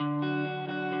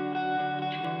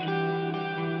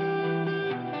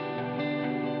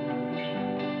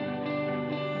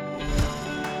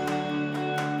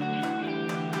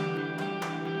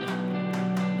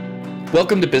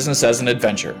Welcome to Business as an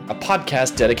Adventure, a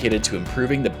podcast dedicated to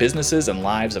improving the businesses and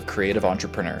lives of creative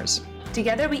entrepreneurs.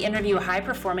 Together, we interview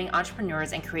high-performing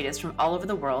entrepreneurs and creatives from all over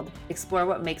the world, explore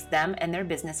what makes them and their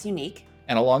business unique.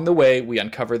 And along the way, we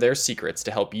uncover their secrets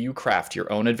to help you craft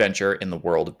your own adventure in the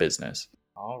world of business.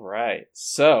 All right,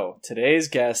 so today's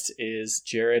guest is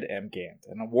Jared M. Gant,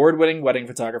 an award-winning wedding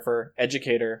photographer,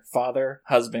 educator, father,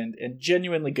 husband, and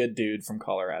genuinely good dude from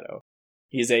Colorado.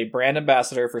 He's a brand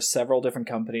ambassador for several different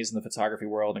companies in the photography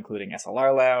world, including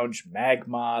SLR Lounge,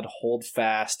 MagMod,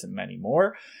 Holdfast, and many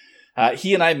more.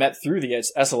 He and I met through the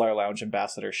SLR Lounge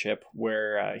ambassadorship,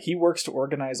 where he works to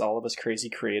organize all of us crazy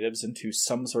creatives into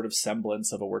some sort of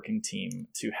semblance of a working team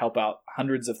to help out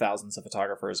hundreds of thousands of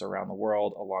photographers around the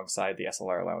world alongside the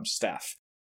SLR Lounge staff.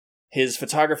 His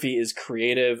photography is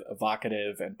creative,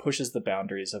 evocative, and pushes the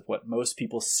boundaries of what most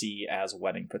people see as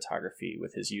wedding photography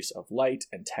with his use of light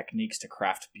and techniques to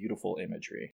craft beautiful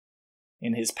imagery.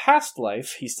 In his past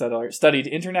life, he studied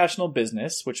international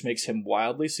business, which makes him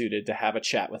wildly suited to have a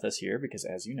chat with us here because,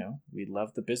 as you know, we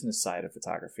love the business side of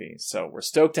photography. So we're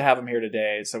stoked to have him here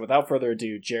today. So without further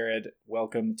ado, Jared,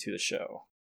 welcome to the show.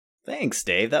 Thanks,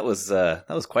 Dave. That was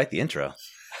quite the intro.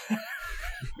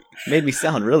 Made me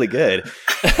sound really good.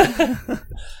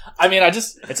 I mean,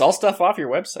 it's all stuff off your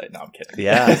website. No, I'm kidding.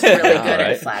 Yeah. It's really good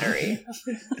at flattery.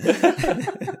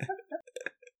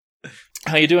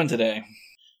 How you doing today?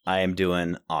 I am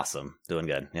doing awesome. Doing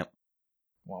good. Yep.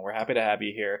 Well, we're happy to have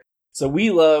you here. So we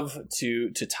love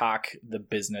to talk the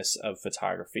business of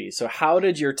photography. So how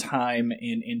did your time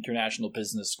in international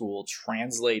business school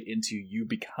translate into you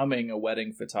becoming a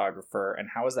wedding photographer, and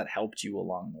how has that helped you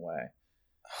along the way?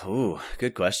 Oh,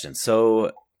 good question.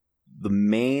 So the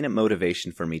main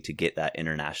motivation for me to get that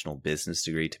international business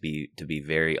degree, to be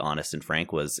very honest and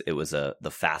frank, was the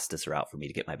fastest route for me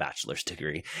to get my bachelor's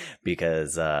degree,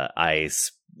 because I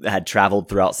had traveled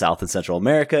throughout South and Central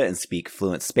America and speak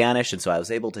fluent Spanish, and so I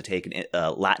was able to take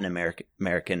a Latin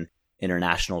American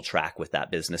international track with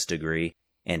that business degree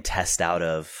and test out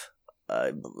of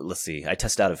I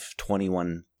tested out of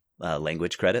 21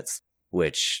 language credits,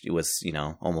 which was,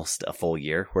 almost a full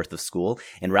year worth of school.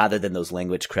 And rather than those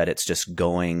language credits just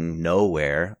going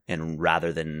nowhere, and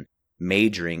rather than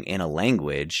majoring in a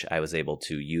language, I was able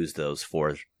to use those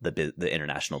for the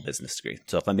international business degree.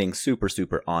 So if I'm being super,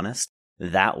 super honest,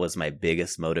 that was my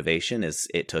biggest motivation. Is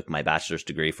it took my bachelor's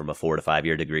degree from a 4 to 5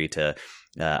 year degree to,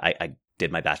 I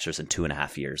did my bachelor's in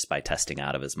 2.5 years by testing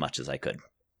out of as much as I could.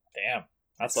 Damn,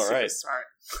 that's all right. Smart.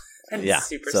 That's yeah.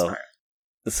 super smart.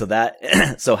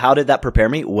 So how did that prepare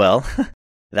me? Well,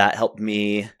 that helped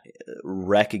me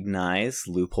recognize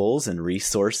loopholes and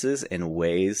resources and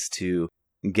ways to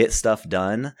get stuff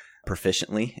done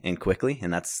proficiently and quickly.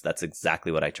 And that's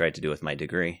exactly what I tried to do with my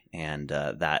degree. And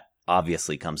that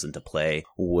obviously comes into play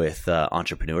with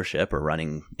entrepreneurship or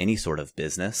running any sort of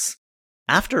business.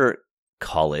 After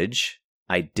college,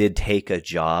 I did take a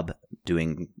job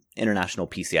doing international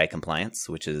PCI compliance,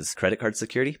 which is credit card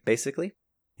security, basically.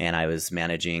 And I was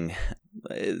managing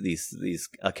these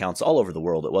accounts all over the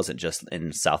world. It wasn't just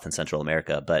in South and Central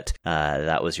America, but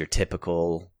that was your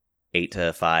typical 8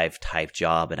 to 5 type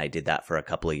job. And I did that for a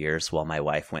couple of years while my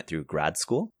wife went through grad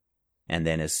school. And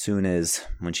then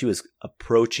when she was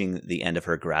approaching the end of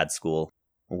her grad school,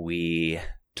 we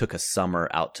took a summer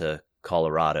out to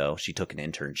Colorado. She took an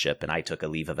internship and I took a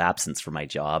leave of absence for my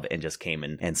job and just came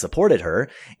in and supported her.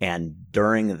 And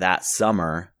during that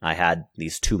summer, I had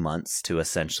these 2 months to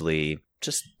essentially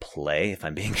just play, if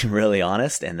I'm being really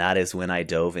honest. And that is when I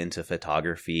dove into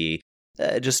photography,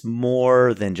 just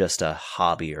more than just a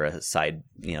hobby or a side,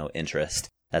 interest.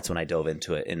 That's when I dove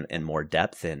into it in more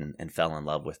depth and fell in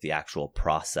love with the actual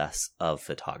process of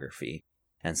photography.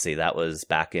 And see, that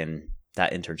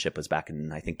internship was back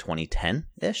in, I think,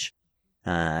 2010-ish.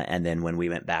 And then when we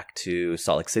went back to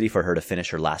Salt Lake City for her to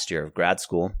finish her last year of grad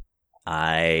school,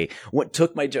 I went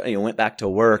back to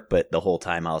work, but the whole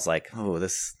time I was like, oh,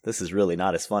 this is really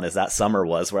not as fun as that summer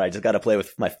was, where I just got to play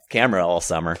with my camera all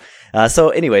summer. So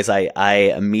anyways,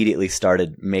 I immediately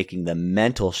started making the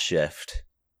mental shift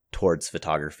towards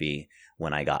photography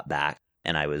when I got back.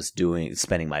 And I was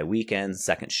spending my weekends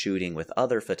second shooting with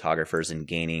other photographers and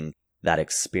gaining that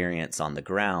experience on the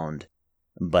ground.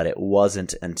 But it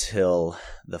wasn't until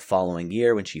the following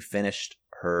year when she finished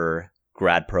her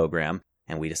grad program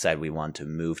and we decided we wanted to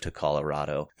move to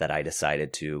Colorado that I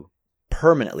decided to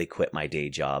permanently quit my day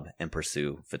job and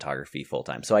pursue photography full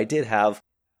time. So I did have,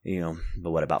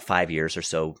 about 5 years or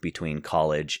so between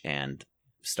college and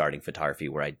starting photography,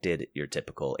 where I did your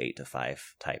typical 8 to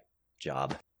 5 type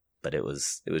job. But it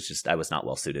was just, I was not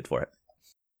well suited for it.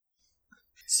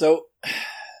 So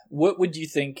What would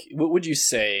you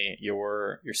say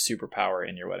your superpower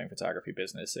in your wedding photography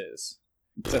business is?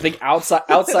 So I think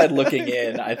outside looking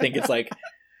in, I think it's like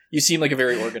you seem like a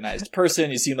very organized person.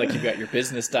 You seem like you've got your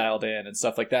business dialed in and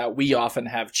stuff like that. We often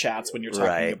have chats when you're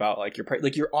talking about like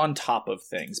you're on top of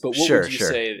things. But what would you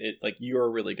say you're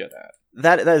really good at?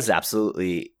 That is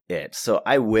absolutely it. So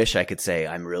I wish I could say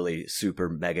I'm really super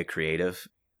mega creative,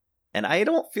 and I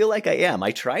don't feel like I am.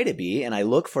 I try to be, and I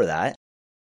look for that,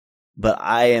 but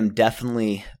I am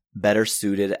definitely better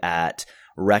suited at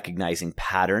recognizing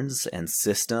patterns and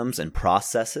systems and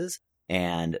processes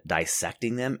and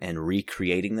dissecting them and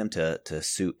recreating them to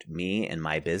suit me and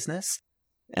my business.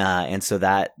 And so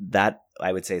that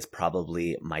I would say is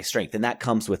probably my strength. And that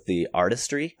comes with the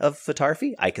artistry of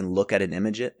photography. I can look at an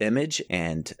image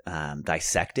and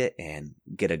dissect it and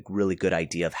get a really good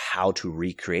idea of how to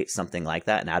recreate something like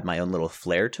that and add my own little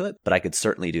flair to it. But I could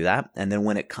certainly do that. And then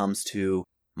when it comes to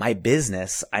my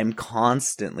business, I'm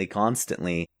constantly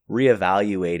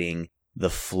reevaluating the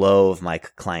flow of my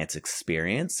client's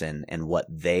experience and what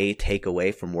they take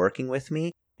away from working with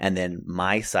me. And then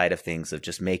my side of things of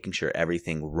just making sure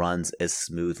everything runs as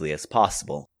smoothly as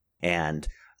possible. And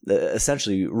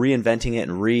essentially reinventing it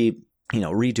and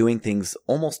redoing things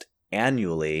almost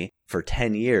annually for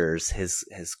 10 years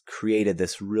has created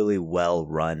this really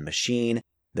well-run machine.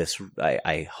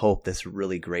 I hope this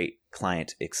really great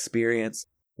client experience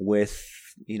with,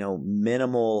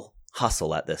 minimal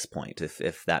hustle at this point,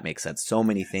 if that makes sense. So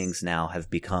many things now have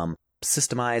become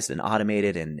systemized and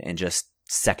automated and just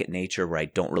second nature, where I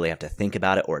don't really have to think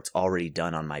about it, or it's already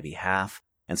done on my behalf.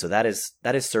 And so that is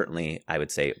certainly, I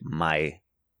would say, my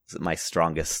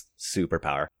strongest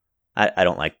superpower. I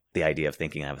don't like the idea of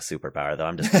thinking I have a superpower, though.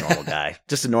 I'm just a normal guy,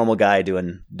 just a normal guy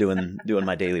doing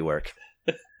my daily work.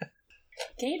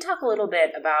 Can you talk a little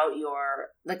bit about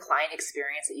the client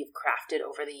experience that you've crafted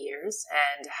over the years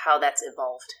and how that's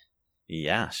evolved?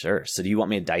 Yeah, sure. So do you want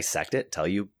me to dissect it? Tell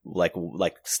you, like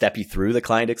step you through the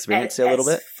client experience a little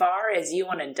bit? As far as you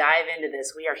want to dive into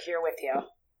this, we are here with you.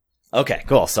 Okay,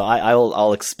 cool. So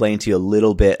I'll explain to you a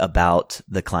little bit about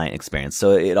the client experience.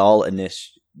 So it all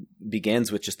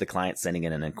begins with just the client sending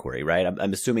in an inquiry, right?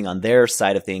 I'm assuming on their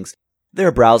side of things,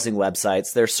 they're browsing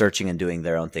websites, they're searching and doing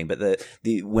their own thing. But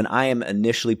when I am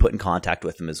initially put in contact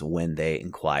with them is when they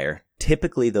inquire.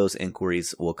 Typically, those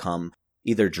inquiries will come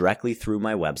either directly through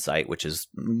my website, which is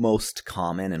most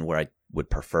common and where I would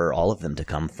prefer all of them to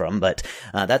come from, but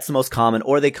that's the most common,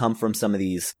 or they come from some of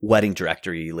these wedding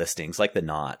directory listings like The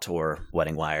Knot or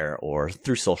Wedding Wire, or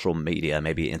through social media,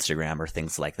 maybe Instagram or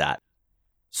things like that.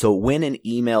 So when an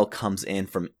email comes in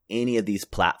from any of these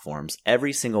platforms,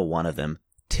 every single one of them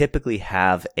typically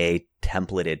have a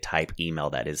templated type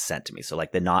email that is sent to me. So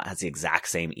like The Knot has the exact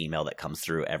same email that comes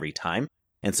through every time.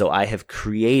 And so I have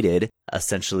created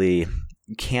essentially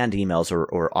canned emails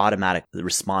or automatic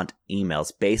response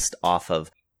emails based off of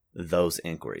those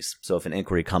inquiries. So if an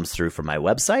inquiry comes through from my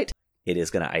website, it's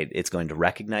going to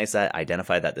recognize that,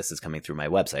 identify that this is coming through my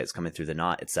website, it's coming through The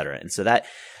Knot, etc. And so that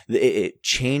it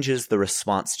changes the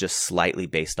response just slightly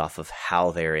based off of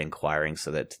how they're inquiring,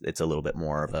 so that it's a little bit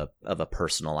more of a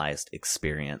personalized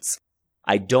experience.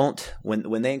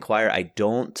 When they inquire, I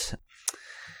don't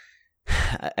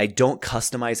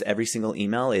customize every single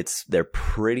email. They're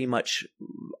pretty much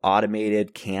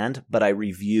automated, canned, but I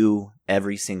review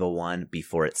every single one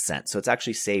before it's sent. So it's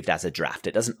actually saved as a draft.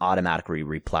 It doesn't automatically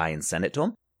reply and send it to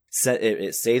them.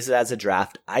 It saves it as a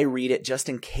draft. I read it just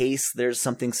in case there's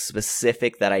something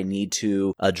specific that I need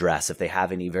to address. If they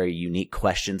have any very unique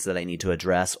questions that I need to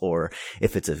address, or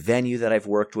if it's a venue that I've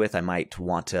worked with, I might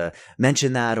want to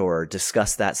mention that or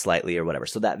discuss that slightly or whatever.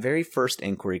 So that very first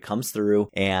inquiry comes through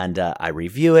and I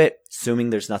review it, assuming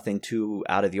there's nothing too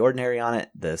out of the ordinary on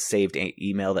it. The saved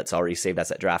email that's already saved as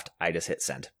that draft, I just hit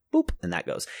send. Boop, and that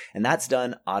goes. And that's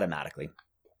done automatically.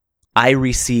 I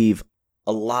receive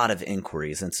a lot of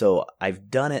inquiries. And so I've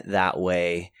done it that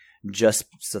way just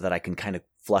so that I can kind of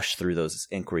flush through those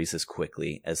inquiries as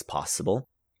quickly as possible.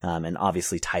 And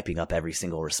obviously typing up every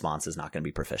single response is not going to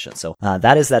be proficient. So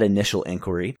that is that initial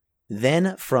inquiry.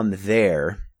 Then from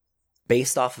there,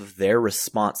 based off of their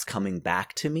response coming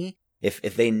back to me, if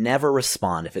they never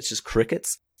respond, if it's just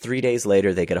crickets, 3 days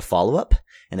later, they get a follow-up.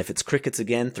 And if it's crickets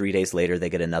again, 3 days later, they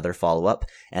get another follow-up.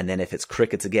 And then if it's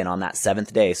crickets again on that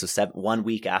 7th day, so 1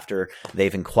 week after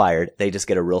they've inquired, they just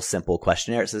get a real simple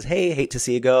questionnaire. It says, hey, hate to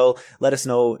see you go. Let us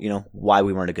know, why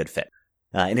we weren't a good fit.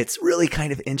 And it's really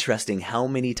kind of interesting how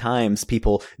many times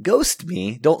people ghost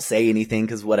me, don't say anything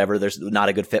because whatever, there's not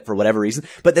a good fit for whatever reason,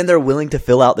 but then they're willing to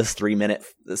fill out this 3-minute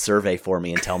survey for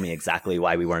me and tell me exactly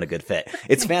why we weren't a good fit.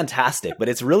 It's fantastic, but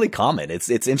it's really common. It's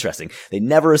interesting. They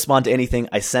never respond to anything.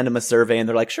 I send them a survey and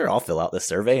they're like, sure, I'll fill out this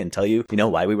survey and tell you,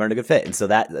 why we weren't a good fit. And so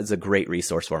that is a great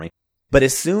resource for me. But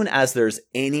as soon as there's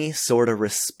any sort of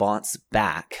response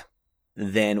back,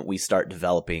 then we start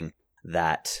developing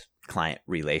that client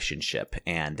relationship.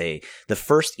 And the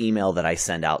first email that I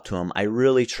send out to them, I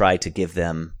really try to give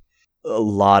them a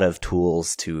lot of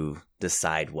tools to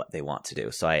decide what they want to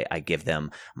do. So I give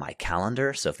them my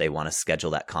calendar. So if they want to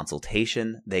schedule that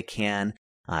consultation, they can.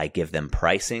 I give them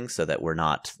pricing so that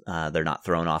they're not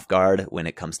thrown off guard when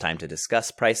it comes time to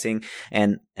discuss pricing.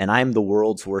 And I'm the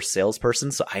world's worst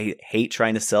salesperson, so I hate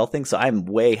trying to sell things. So I'm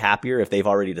way happier if they've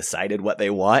already decided what they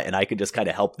want and I can just kind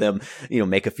of help them,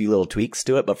 make a few little tweaks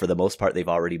to it. But for the most part, they've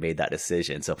already made that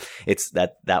decision. So it's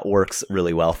that works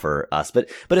really well for us. But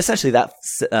essentially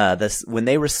when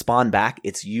they respond back,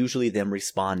 it's usually them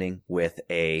responding with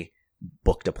a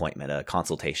booked appointment, a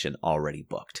consultation already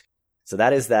booked. So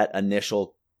that is that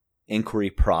initial inquiry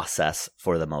process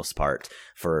for the most part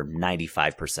for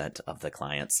 95% of the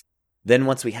clients. Then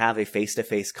once we have a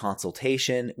face-to-face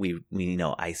consultation,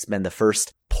 I spend the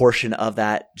first portion of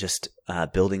that just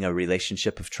building a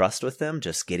relationship of trust with them,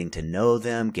 just getting to know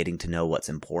them, getting to know what's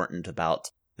important about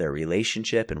their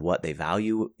relationship and what they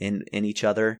value in each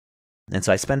other. And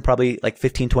so I spend probably like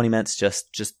 15, 20 minutes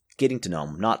just getting to know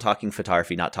them, not talking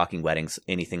photography, not talking weddings,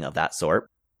 anything of that sort.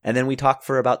 And then we talk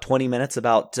for about 20 minutes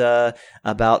about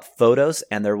photos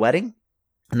and their wedding.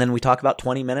 And then we talk about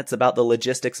 20 minutes about the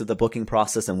logistics of the booking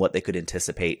process and what they could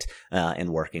anticipate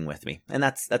in working with me. And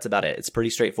that's about it. It's pretty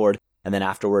straightforward. And then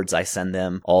afterwards, I send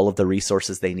them all of the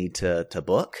resources they need to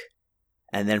book.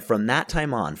 And then from that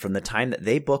time on, from the time that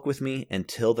they book with me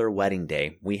until their wedding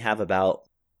day, we have about,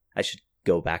 I should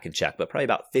go back and check, but probably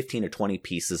about 15 or 20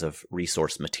 pieces of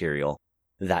resource material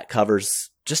that covers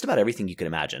just about everything you can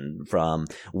imagine, from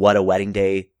what a wedding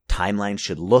day timeline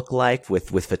should look like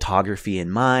with photography in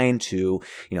mind, to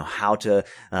how to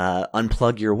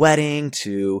unplug your wedding,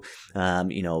 to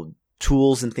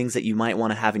tools and things that you might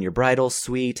want to have in your bridal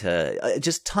suite,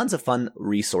 just tons of fun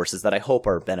resources that I hope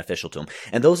are beneficial to them.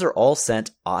 And those are all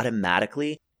sent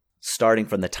automatically starting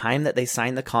from the time that they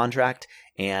sign the contract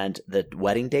and the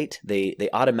wedding date. They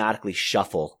automatically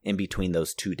shuffle in between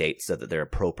those two dates so that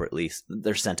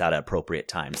they're sent out at appropriate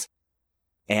times.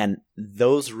 And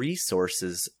those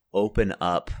resources open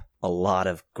up a lot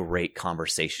of great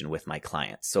conversation with my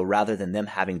clients. So rather than them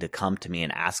having to come to me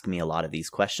and ask me a lot of these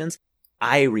questions,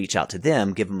 I reach out to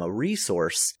them, give them a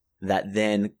resource that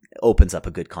then opens up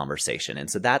a good conversation. And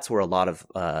so that's where a lot of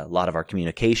our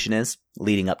communication is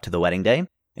leading up to the wedding day.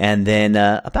 And then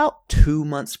about 2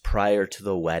 months prior to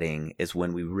the wedding is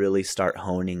when we really start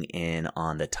honing in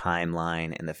on the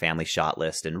timeline and the family shot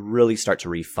list and really start to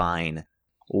refine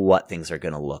what things are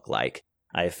going to look like.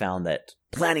 I have found that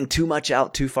planning too much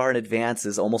out too far in advance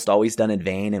is almost always done in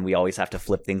vain, and we always have to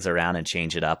flip things around and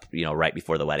change it up, right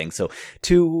before the wedding. So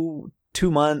 2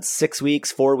 months, 6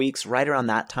 weeks, 4 weeks, right around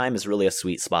that time is really a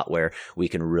sweet spot where we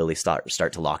can really start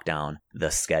to lock down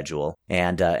the schedule.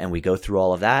 And we go through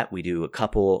all of that. We do a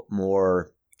couple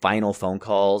more final phone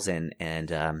calls, and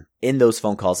in those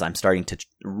phone calls, I'm starting to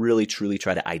really truly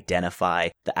try to identify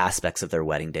the aspects of their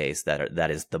wedding days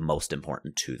that is the most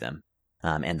important to them,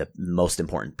 and the most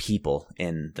important people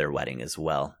in their wedding as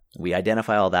well. We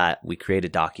identify all that. We create a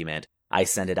document. I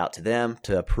send it out to them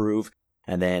to approve.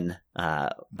 And then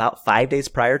about 5 days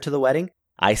prior to the wedding,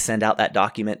 I send out that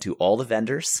document to all the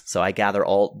vendors. So I gather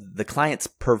all the clients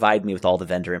provide me with all the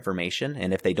vendor information.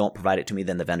 And if they don't provide it to me,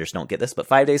 then the vendors don't get this. But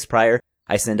 5 days prior,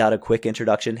 I send out a quick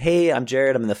introduction. Hey, I'm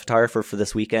Jared. I'm the photographer for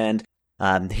this weekend.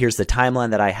 Here's the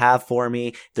timeline that I have for me.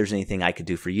 If there's anything I could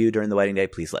do for you during the wedding day,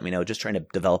 please let me know. Just trying to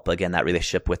develop, again, that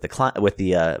relationship with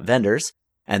the vendors.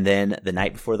 And then the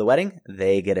night before the wedding,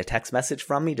 they get a text message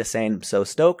from me just saying, so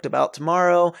stoked about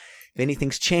tomorrow. If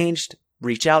anything's changed,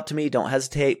 reach out to me. Don't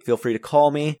hesitate. Feel free to call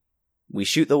me. We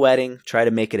shoot the wedding, try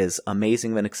to make it as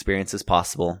amazing of an experience as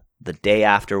possible. The day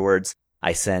afterwards,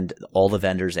 I send all the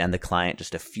vendors and the client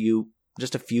just a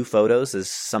few photos as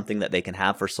something that they can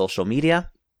have for social media.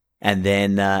 And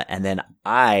then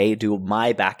I do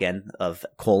my back end of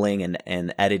culling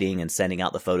and editing and sending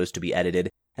out the photos to be edited.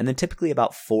 And then typically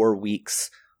about 4 weeks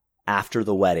after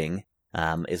the wedding,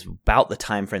 is about the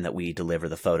time frame that we deliver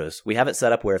the photos. We have it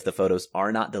set up where if the photos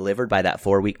are not delivered by that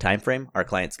 4-week time frame, our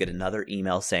clients get another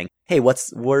email saying, hey,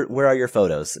 where are your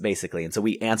photos, basically. And so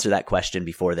we answer that question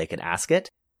before they can ask it.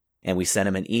 And we send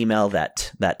them an email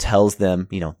that tells them,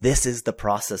 this is the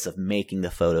process of making the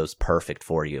photos perfect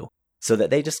for you, so that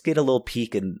they just get a little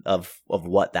peek of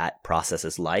what that process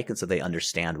is like. And so they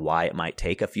understand why it might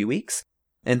take a few weeks.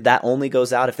 And that only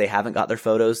goes out if they haven't got their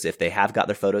photos. If they have got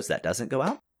their photos, that doesn't go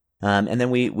out. And then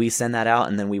we send that out,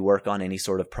 and then we work on any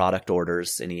sort of product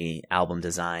orders, any album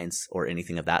designs or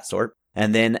anything of that sort.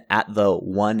 And then at the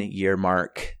 1 year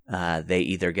mark, they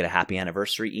either get a happy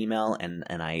anniversary email, and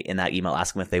I, in that email,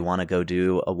 ask them if they want to go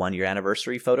do a 1 year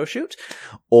anniversary photo shoot,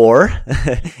 or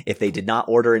if they did not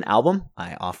order an album,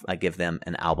 I give them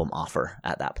an album offer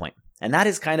at that point. And that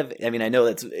is kind of, I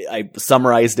know I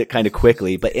summarized it kind of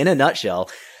quickly, but in a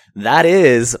nutshell, that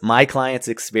is my client's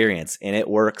experience, and it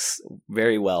works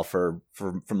very well from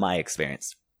my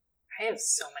experience. I have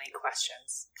so many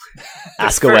questions.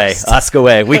 Ask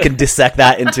away. We can dissect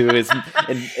that into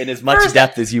in as much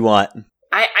depth as you want.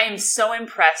 I am so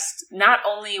impressed, not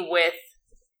only with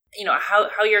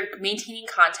how you're maintaining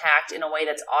contact in a way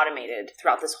that's automated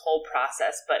throughout this whole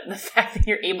process, but the fact that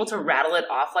you're able to rattle it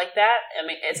off like that.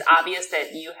 It's obvious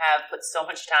that you have put so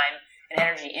much time and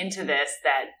energy into this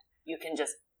that you can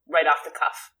just right off the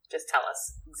cuff just tell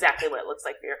us exactly what it looks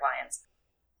like for your clients.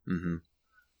 Mm-hmm.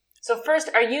 So first,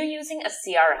 are you using a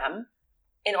CRM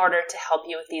in order to help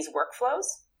you with these workflows?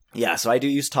 Yeah, so I do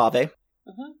use Tave.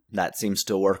 Mm-hmm. That seems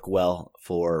to work well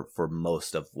for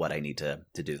most of what I need to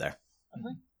do there.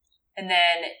 Mm-hmm. And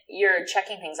then you're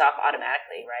checking things off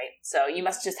automatically, right? So you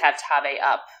must just have Tave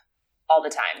up all the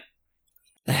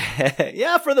time.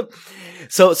 Yeah,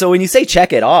 so when you say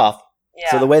check it off, yeah.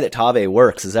 So the way that Tave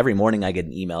works is every morning I get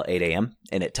an email at 8 a.m.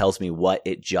 and it tells me what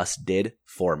it just did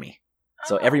for me.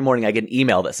 So every morning I get an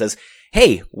email that says,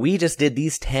 hey, we just did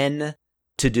these 10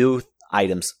 to-do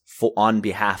items on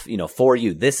behalf, for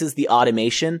you. This is the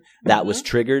automation that was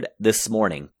triggered this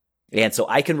morning. And so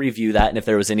I can review that. And if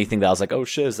there was anything that I was like, oh,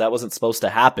 shiz, that wasn't supposed to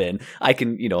happen, I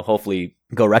can, hopefully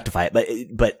go rectify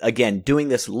it. But again, doing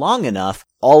this long enough,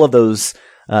 all of those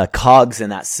cogs in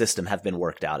that system have been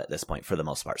worked out at this point for the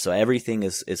most part. So everything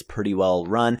is pretty well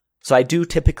run. So I do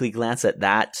typically glance at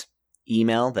that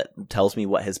email that tells me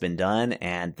what has been done,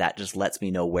 and that just lets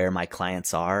me know where my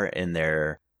clients are in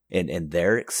their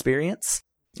experience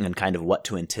and kind of what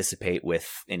to anticipate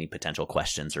with any potential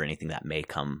questions or anything that may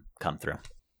come through.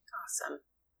 Awesome.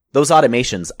 Those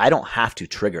automations, I don't have to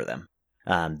trigger them.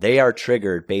 They are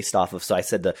triggered based off of, so I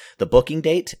said the booking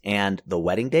date and the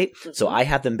wedding date. Mm-hmm. So I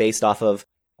have them based off of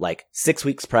like 6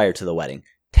 weeks prior to the wedding,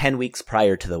 10 weeks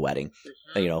prior to the wedding,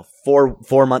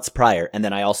 4 months prior. And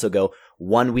then I also go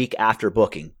 1 week after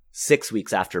booking, 6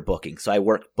 weeks after booking. So I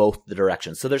work both the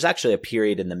directions. So there's actually a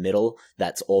period in the middle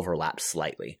that's overlapped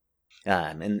slightly.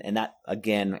 And that,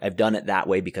 again, I've done it that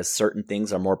way because certain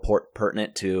things are more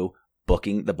pertinent to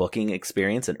the booking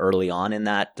experience and early on in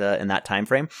that time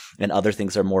frame, and other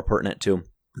things are more pertinent to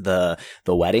the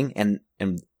wedding, and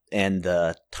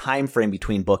the time frame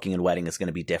between booking and wedding is going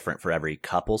to be different for every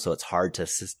couple, so it's hard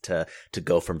to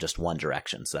go from just one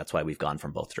direction. So that's why we've gone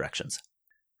from both directions.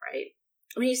 Right.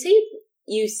 When you say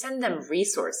you send them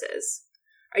resources,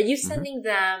 are you sending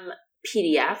them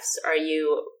PDFs? Are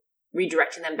you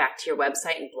redirecting them back to your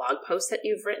website and blog posts that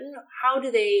you've written? How do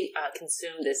they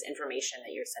consume this information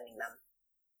that you're sending them?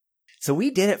 So we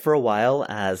did it for a while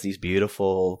as these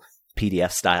beautiful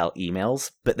PDF style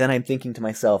emails, but then I'm thinking to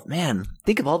myself, man,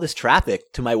 think of all this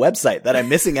traffic to my website that I'm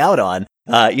missing out on.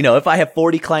 If I have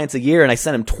 40 clients a year and I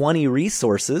send them 20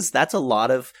 resources, that's a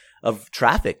lot of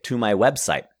traffic to my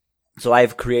website. So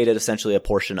I've created essentially a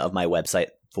portion of my website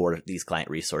for these client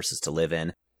resources to live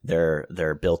in.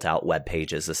 They're built out web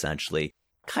pages, essentially,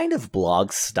 kind of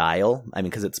blog style.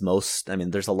 Because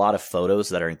there's a lot of photos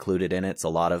that are included in it. It's a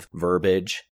lot of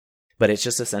verbiage, but it's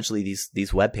just essentially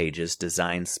these web pages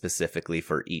designed specifically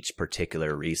for each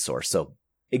particular resource. So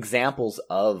examples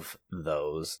of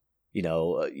those,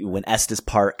 when Estes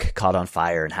Park caught on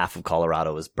fire and half of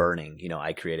Colorado was burning,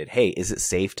 I created, hey, is it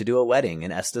safe to do a wedding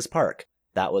in Estes Park?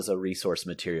 That was a resource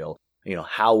material.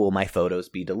 How will my photos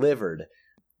be delivered?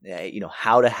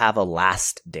 How to have a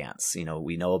last dance.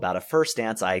 We know about a first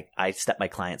dance. I step my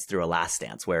clients through a last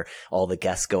dance where all the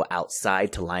guests go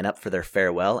outside to line up for their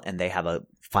farewell, and they have a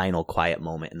final quiet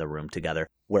moment in the room together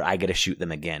where I get to shoot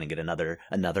them again and get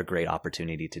another great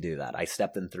opportunity to do that. I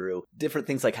step them through different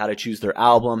things like how to choose their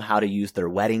album, how to use their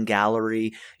wedding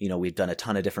gallery. We've done a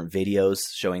ton of different videos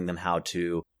showing them how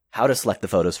to select the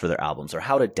photos for their albums or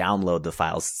how to download the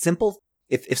files. Simple.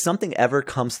 If something ever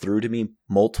comes through to me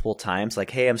multiple times,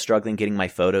 like, hey, I'm struggling getting my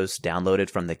photos downloaded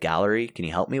from the gallery, can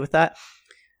you help me with that?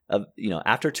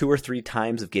 After 2 or 3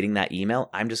 times of getting that email,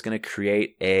 I'm just going to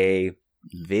create a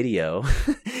video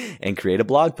and create a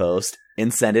blog post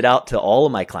and send it out to all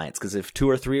of my clients. Because if 2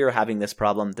 or 3 are having this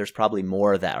problem, there's probably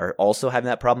more that are also having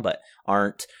that problem, but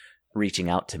aren't reaching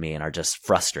out to me and are just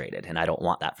frustrated. And I don't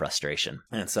want that frustration.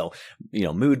 And so,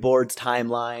 mood boards,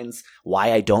 timelines,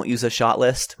 why I don't use a shot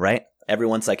list, right?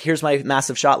 Everyone's like, here's my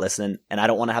massive shot list. And I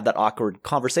don't want to have that awkward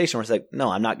conversation where it's like, no,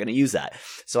 I'm not going to use that.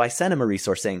 So I send them a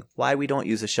resource saying why we don't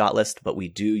use a shot list, but we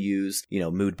do use,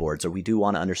 mood boards, or we do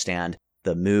want to understand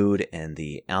the mood and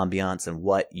the ambiance and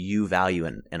what you value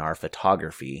in our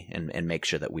photography, and make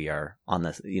sure that we are on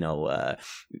the,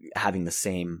 having the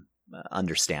same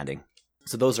understanding.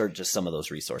 So those are just some of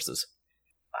those resources.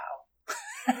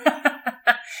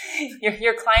 Wow.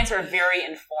 Your clients are very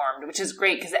informed, which is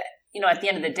great because, at the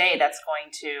end of the day, that's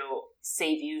going to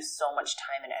save you so much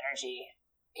time and energy,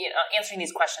 answering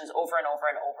these questions over and over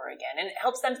and over again. And it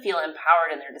helps them feel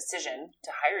empowered in their decision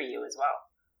to hire you as well.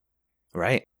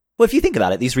 Right. Well, if you think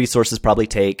about it, these resources probably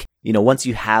take, once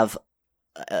you have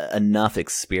enough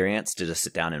experience to just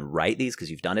sit down and write these because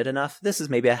you've done it enough, this is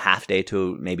maybe a half day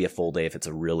to maybe a full day if it's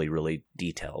a really, really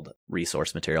detailed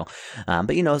resource material.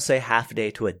 But, say half a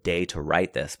day to a day to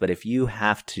write this. But if you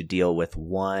have to deal with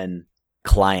one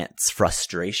client's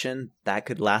frustration, that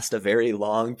could last a very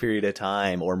long period of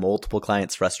time, or multiple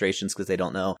clients' frustrations because they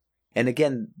don't know. And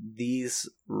again, these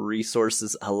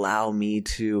resources allow me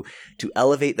to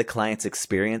elevate the client's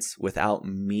experience without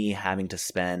me having to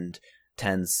spend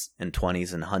tens and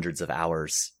 20s and hundreds of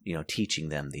hours, teaching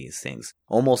them these things.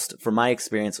 Almost, from my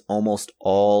experience, almost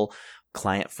all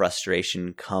client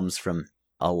frustration comes from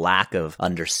a lack of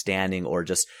understanding, or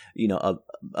just,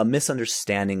 a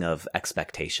misunderstanding of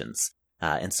expectations.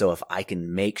 And so if I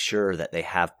can make sure that they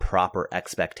have proper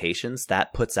expectations,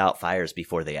 that puts out fires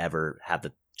before they ever have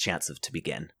the chance to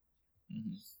begin.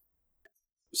 Mm-hmm.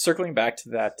 Circling back to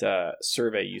that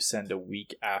survey you send a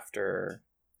week after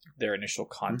their initial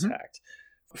contact,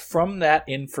 from that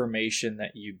information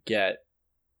that you get,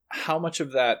 how much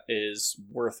of that is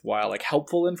worthwhile, like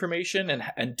helpful information,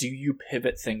 and do you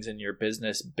pivot things in your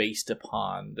business based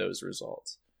upon those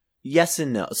results? Yes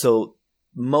and no. So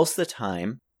most of the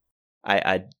time,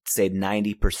 I'd say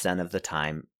 90% of the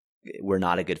time, we're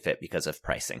not a good fit because of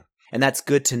pricing. And that's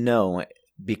good to know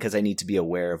because I need to be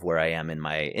aware of where I am in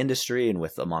my industry and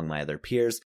among my other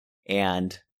peers.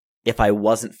 And if I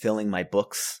wasn't filling my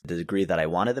books the degree that I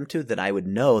wanted them to, then I would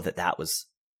know that was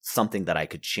something that I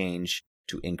could change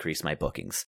to increase my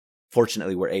bookings.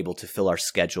 Fortunately, we're able to fill our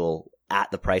schedule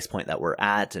at the price point that we're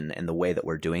at and the way that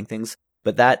we're doing things.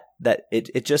 But that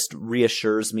it just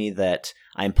reassures me that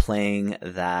I'm playing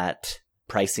that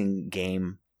pricing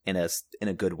game in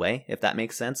a good way, if that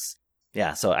makes sense.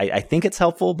 Yeah, so I think it's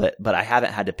helpful, but I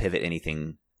haven't had to pivot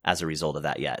anything as a result of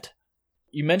that yet.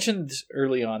 You mentioned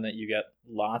early on that you get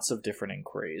lots of different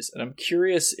inquiries, and I'm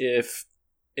curious if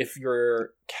you're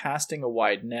casting a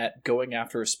wide net, going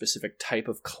after a specific type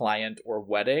of client or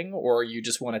wedding, or you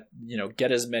just want to,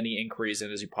 get as many inquiries in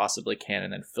as you possibly can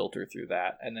and then filter through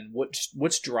that. And then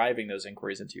what's driving those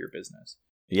inquiries into your business?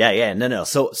 Yeah. No.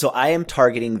 So I am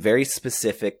targeting very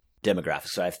specific demographics.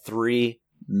 So I have 3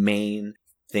 main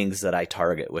things that I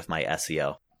target with my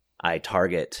SEO. I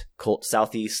target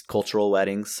Southeast cultural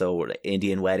weddings, so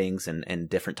Indian weddings and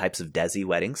different types of Desi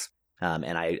weddings.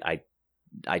 And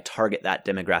I target that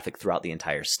demographic throughout the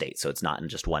entire state. So it's not in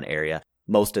just one area.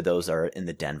 Most of those are in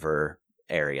the Denver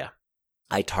area.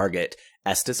 I target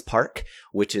Estes Park,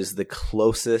 which is the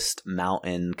closest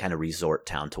mountain kind of resort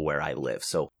town to where I live.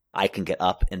 So I can get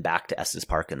up and back to Estes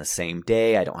Park in the same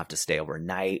day. I don't have to stay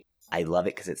overnight. I love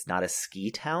it because it's not a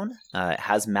ski town. It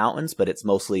has mountains, but it's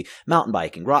mostly mountain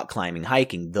biking, rock climbing,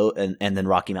 hiking, and then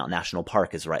Rocky Mountain National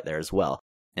Park is right there as well.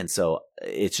 And so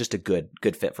it's just a good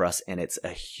fit for us, and it's a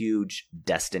huge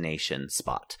destination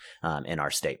spot in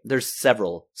our state. There's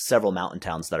several mountain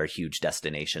towns that are huge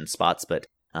destination spots, but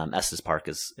Estes Park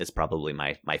is probably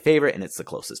my favorite, and it's the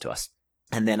closest to us.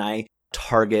 And then I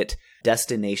target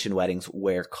destination weddings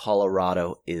where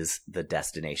Colorado is the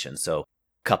destination. So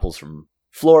couples from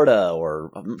Florida or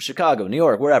Chicago, New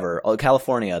York, wherever,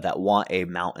 California, that want a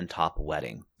mountaintop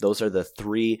wedding. Those are the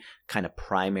 3 kind of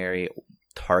primary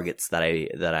targets that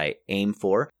I aim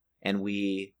for, and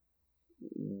we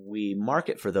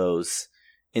market for those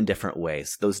in different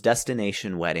ways. Those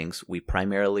destination weddings, we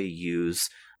primarily use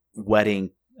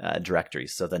wedding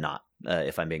directories, so the Knot,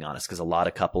 if I'm being honest, because a lot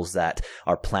of couples that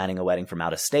are planning a wedding from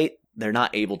out of state, they're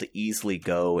not able to easily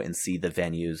go and see the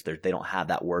venues. They don't have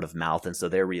that word of mouth, and so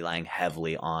they're relying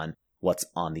heavily on what's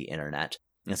on the internet.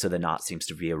 And so the Knot seems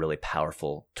to be a really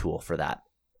powerful tool for that.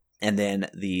 And then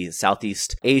the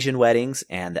Southeast Asian weddings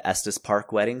and the Estes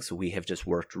Park weddings, we have just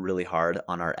worked really hard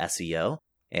on our SEO.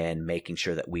 and making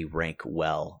sure that we rank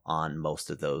well on most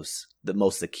of the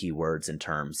keywords and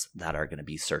terms that are going to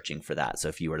be searching for that. So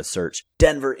if you were to search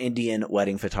Denver Indian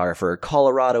wedding photographer,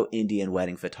 Colorado Indian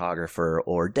wedding photographer,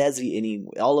 or Desi,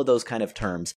 all of those kind of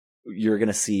terms, you're going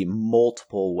to see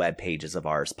multiple web pages of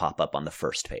ours pop up on the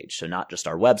first page. So not just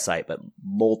our website, but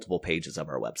multiple pages of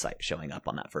our website showing up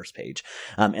on that first page.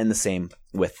 And the same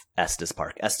with Estes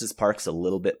Park. Estes Park's a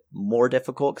little bit more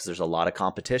difficult because there's a lot of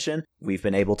competition. We've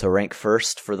been able to rank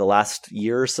first for the last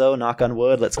year or so, knock on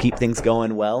wood. Let's keep things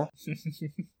going well.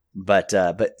 But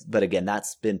again,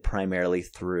 that's been primarily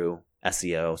through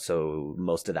SEO. So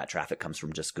most of that traffic comes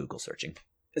from just Google searching.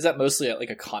 Is that mostly like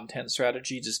a content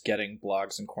strategy, just getting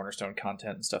blogs and Cornerstone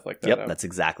content and stuff like that? Yep, that's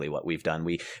exactly what we've done.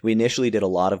 We initially did a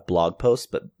lot of blog posts,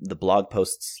 but the blog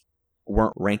posts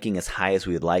weren't ranking as high as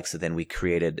we would like, so then we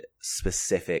created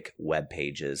specific web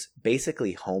pages,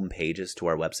 basically home pages to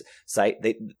our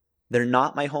website. They're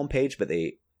not my homepage, but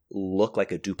they look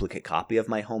like a duplicate copy of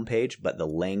my homepage, but the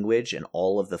language and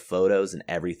all of the photos and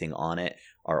everything on it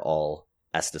are all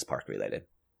Estes Park related.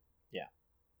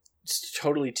 It's a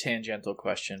totally tangential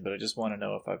question, but I just want to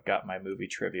know if I've got my movie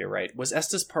trivia right. Was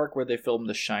Estes Park where they filmed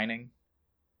The Shining?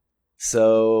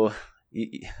 So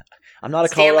I'm not a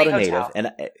Colorado native,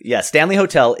 and Stanley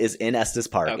Hotel is in Estes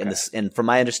Park, okay. and from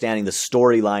my understanding, the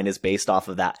storyline is based off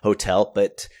of that hotel,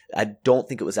 but I don't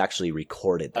think it was actually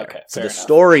recorded there. Okay, so the enough.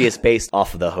 story is based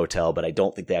off of the hotel, but I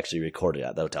don't think they actually recorded it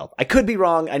at the hotel. I could be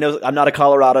wrong. I know I'm not a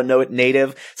Colorado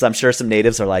native, so I'm sure some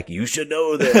natives are like, "You should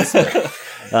know this."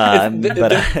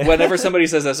 Whenever somebody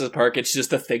says Estes Park, it's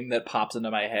just a thing that pops into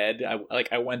my head.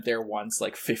 I went there once,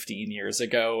 15 years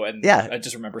ago, and I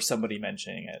just remember somebody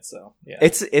mentioning it. So yeah,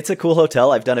 it's a cool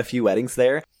hotel. I've done a few weddings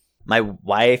there. My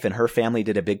wife and her family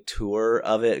did a big tour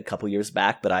of it a couple years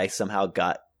back, but I somehow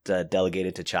got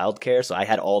delegated to childcare, so I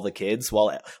had all the kids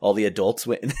while all the adults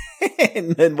went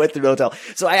and then went through the hotel.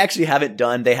 So I actually haven't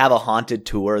done. They have a haunted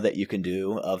tour that you can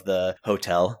do of the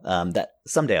hotel. That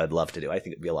someday I would love to do. I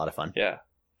think it'd be a lot of fun. Yeah.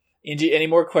 Angie, any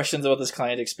more questions about this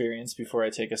client experience before I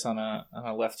take us on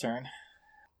a left turn?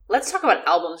 Let's talk about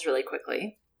albums really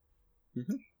quickly.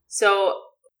 Mm-hmm. So,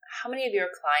 how many of your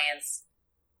clients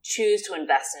choose to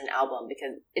invest in an album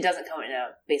because it doesn't come in a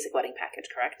basic wedding package,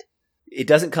 correct? It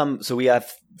doesn't come. So we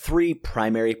have 3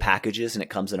 primary packages, and it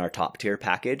comes in our top tier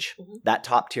package. Mm-hmm. That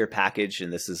top tier package,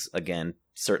 and this is again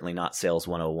certainly not sales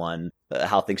 101,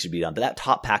 how things should be done, but that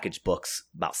top package books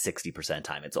about 60% of the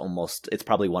time. It's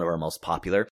probably one of our most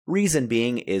popular. Reason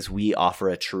being is we offer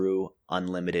a true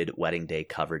unlimited wedding day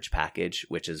coverage package,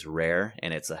 which is rare,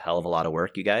 and it's a hell of a lot of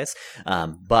work, you guys.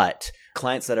 But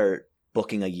clients that are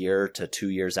booking a year to 2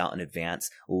 years out in advance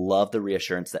love the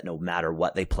reassurance that no matter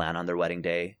what they plan on their wedding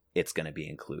day, it's going to be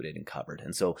included and covered.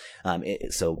 And so,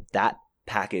 so that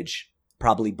package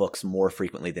probably books more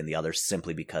frequently than the others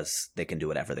simply because they can do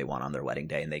whatever they want on their wedding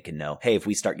day, and they can know, hey, if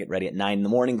we start getting ready at 9 in the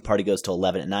morning, the party goes till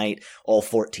 11 at night, all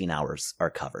 14 hours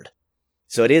are covered.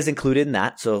 So it is included in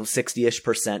that. So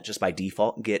 60-ish% just by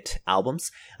default get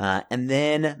albums. And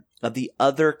then of the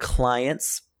other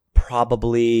clients,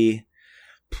 probably,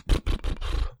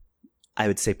 I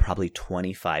would say probably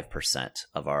 25%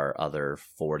 of our other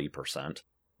 40%.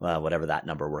 Whatever that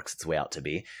number works its way out to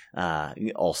be,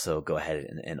 you also go ahead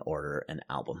and order an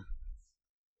album.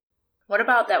 What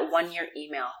about that 1-year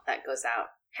email that goes out?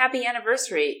 Happy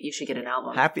anniversary, you should get an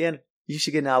album. You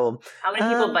should get an album. How many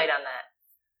people bite on that?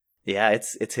 Yeah,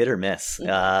 it's hit or miss.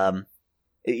 Mm-hmm.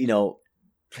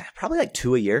 Probably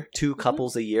 2 a year, 2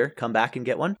 couples a year come back and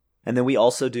get one. And then we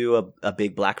also do a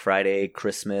big Black Friday,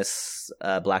 Christmas,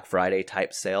 Black Friday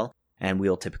type sale. And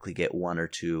we'll typically get 1 or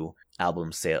 2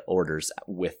 album sale orders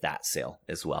with that sale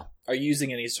as well. Are you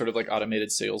using any sort of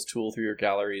automated sales tool through your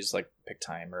galleries, like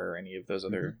PicTime or any of those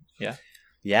other? Mm-hmm.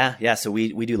 Yeah. So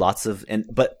we do lots of,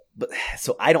 but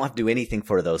so I don't have to do anything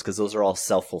for those because those are all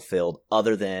self-fulfilled.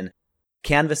 Other than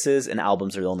canvases and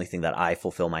albums are the only thing that I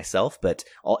fulfill myself, but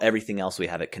everything else we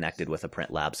have it connected with a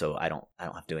print lab, so I don't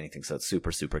have to do anything. So it's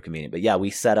super, super convenient. But yeah, we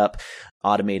set up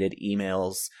automated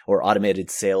emails or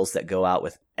automated sales that go out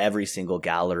with every single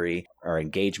gallery. Our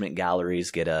engagement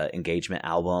galleries get a engagement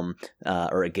album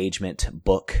or engagement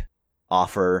book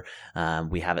offer.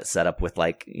 We have it set up with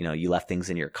you left things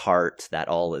in your cart. That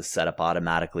all is set up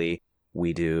automatically.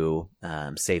 We do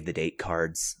save the date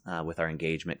cards with our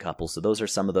engagement couples. So those are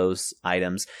some of those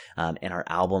items. And our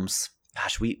albums,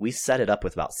 gosh, we set it up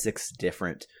with about 6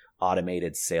 different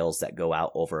automated sales that go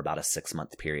out over about a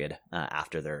 6-month period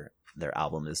after their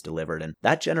album is delivered. And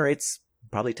that generates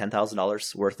probably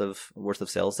 $10,000 worth of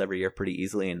sales every year pretty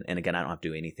easily. And again, I don't have to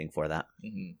do anything for that.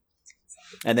 Mm-hmm.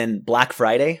 And then Black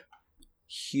Friday,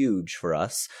 huge for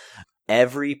us.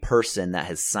 every person that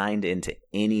has signed into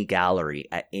any gallery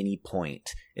at any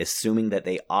point, assuming that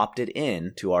they opted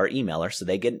in to our emailer, so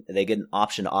they get an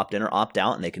option to opt in or opt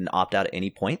out, and they can opt out at any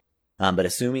point. But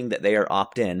assuming that they are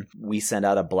opt in, we send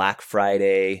out a Black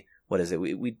Friday. What is it?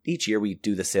 We each year we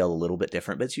do the sale a little bit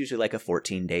different, but it's usually like a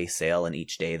 14-day sale, and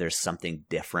each day there's something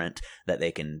different that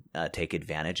they can take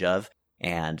advantage of.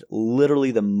 And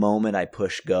literally the moment I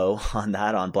push go on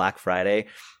that on Black Friday,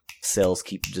 sales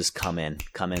keep just come in.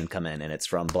 And it's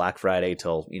from Black Friday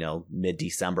till,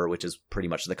 mid-December, which is pretty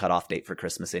much the cutoff date for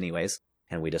Christmas anyways.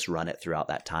 And we just run it throughout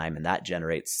that time. And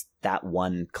that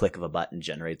one click of a button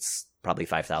generates probably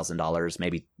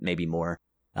 $5,000, maybe more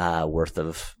worth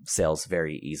of sales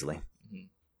very easily. Mm-hmm.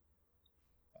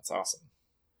 That's awesome.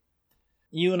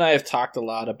 You and I have talked a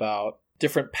lot about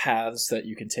different paths that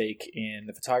you can take in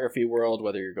the photography world,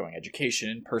 whether you're going education,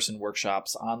 in-person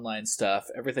workshops, online stuff,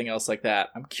 everything else like that.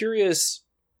 I'm curious,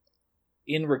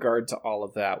 in regard to all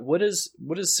of that, what does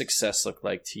success look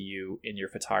like to you in your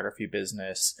photography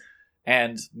business?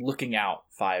 And looking out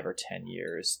 5 or 10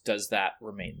 years, does that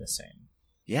remain the same?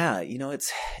 Yeah,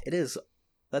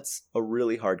 that's a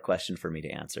really hard question for me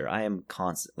to answer. I am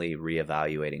constantly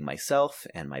reevaluating myself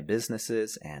and my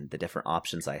businesses and the different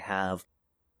options I have.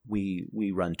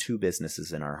 We run 2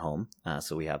 businesses in our home.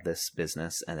 So we have this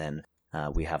business, and then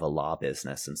we have a law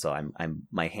business. And so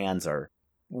my hands are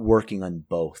working on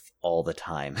both all the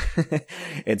time.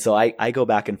 And so I go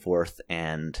back and forth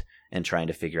and trying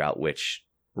to figure out which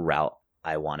route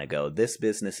I want to go. This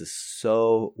business is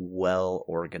so well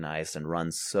organized and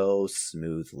runs so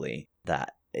smoothly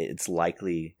that it's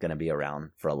likely going to be around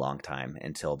for a long time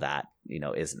until that,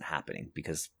 isn't happening,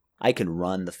 because I can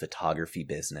run the photography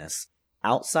business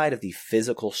outside of the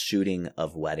physical shooting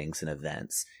of weddings and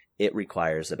events. It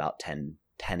requires about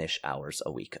 10-ish hours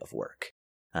a week of work.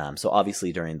 So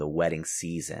obviously during the wedding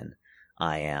season,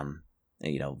 I am,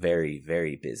 very,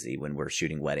 very busy when we're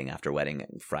shooting wedding after wedding,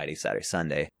 Friday, Saturday,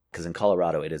 Sunday. Because in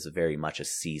Colorado, it is very much a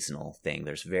seasonal thing.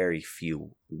 There's very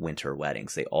few winter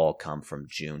weddings. They all come from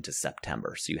June to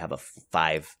September. So you have a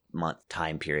 5-month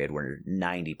time period where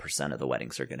 90% of the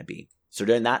weddings are going to be. So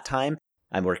during that time,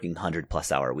 I'm working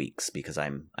 100+ hour weeks because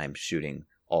I'm shooting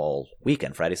all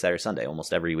weekend, Friday, Saturday, Sunday,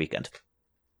 almost every weekend.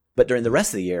 But during the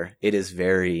rest of the year, it is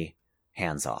very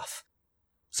hands off.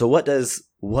 So what does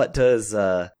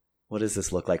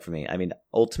this look like for me? I mean,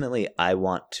 ultimately, I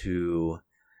want to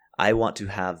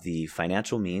have the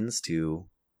financial means to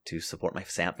support my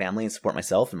family and support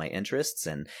myself and my interests,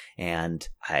 and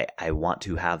I want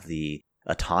to have the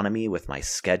autonomy with my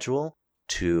schedule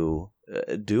to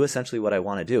do essentially what I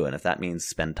want to do. And if that means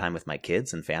spend time with my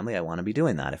kids and family, I want to be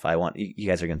doing that. If I want, you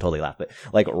guys are going to totally laugh, but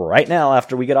like right now,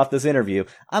 after we get off this interview,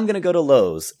 I'm going to go to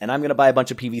Lowe's and I'm going to buy a bunch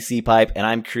of PVC pipe, and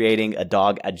I'm creating a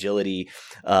dog agility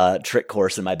trick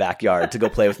course in my backyard to go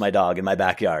play with my dog in my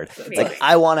backyard. Like,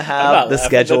 I want to have the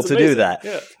schedule to do that.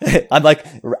 Yeah. I'm like,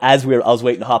 I was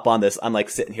waiting to hop on this, I'm like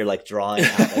sitting here like drawing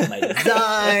out like my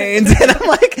designs, and I'm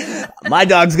like, my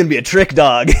dog's going to be a trick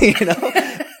dog,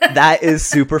 That is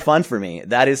super fun for me.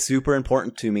 That is super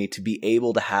important to me, to be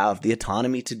able to have the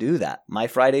autonomy to do that. My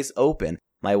Friday's open.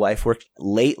 My wife worked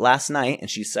late last night and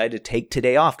she decided to take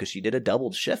today off because she did a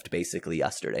double shift basically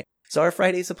yesterday. So our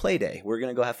Friday's a play day. We're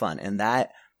going to go have fun. And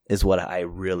that is what I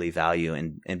really value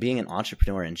in being an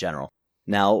entrepreneur in general.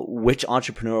 Now, which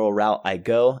entrepreneurial route I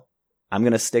go, I'm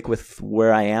going to stick with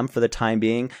where I am for the time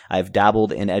being. I've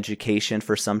dabbled in education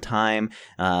for some time.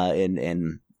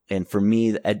 And for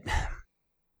me,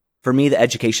 the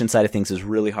education side of things is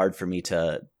really hard for me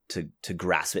to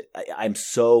grasp it. I'm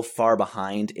so far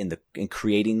behind in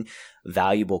creating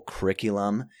valuable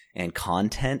curriculum and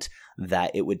content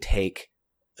that it would take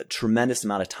a tremendous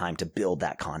amount of time to build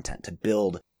that content, to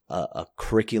build a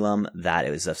curriculum that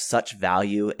is of such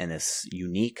value and is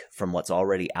unique from what's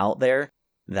already out there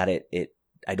that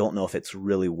I don't know if it's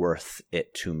really worth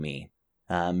it to me.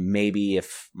 Maybe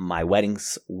if my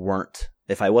weddings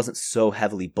if I wasn't so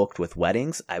heavily booked with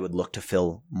weddings, I would look to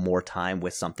fill more time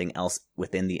with something else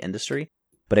within the industry.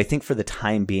 But I think for the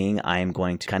time being, I am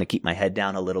going to kind of keep my head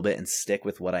down a little bit and stick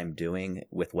with what I'm doing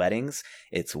with weddings.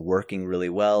 It's working really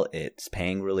well. It's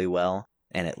paying really well.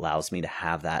 And it allows me to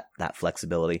have that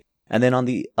flexibility. And then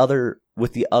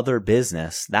with the other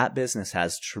business, that business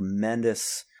has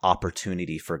tremendous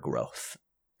opportunity for growth.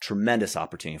 Tremendous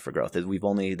opportunity for growth.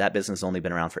 That business has only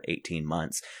been around for 18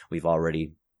 months. We've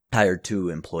already hired 2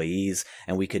 employees,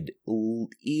 and we could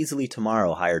easily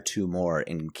tomorrow hire 2 more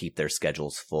and keep their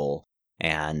schedules full.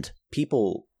 And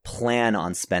people plan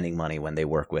on spending money when they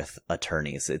work with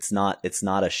attorneys. It's not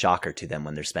a shocker to them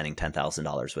when they're spending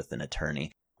 $10,000 with an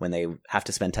attorney. when they have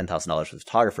to spend $10,000 for the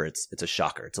photographer, it's a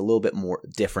shocker. It's a little bit more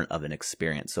different of an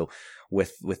experience. So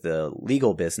with the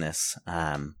legal business,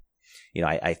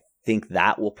 I think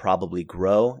that will probably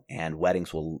grow, and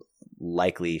weddings will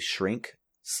likely shrink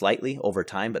slightly over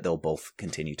time, but they'll both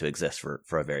continue to exist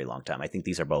for a very long time. I think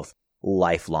these are both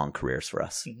lifelong careers for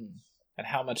us. Mm-hmm. And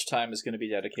how much time is going to be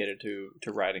dedicated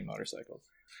to riding motorcycles?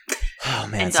 Oh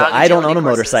man, so I don't own a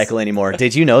motorcycle anymore.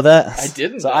 Did you know that? I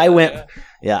didn't. So I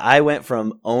went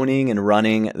from owning and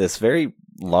running this very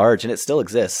large, and it still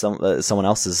exists. Someone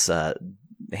else is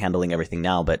handling everything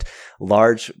now, but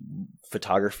large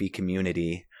photography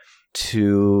community,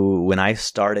 to when I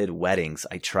started weddings,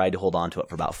 I tried to hold on to it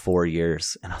for about 4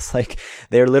 years. And I was like,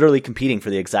 they're literally competing for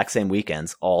the exact same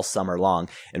weekends all summer long.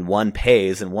 And one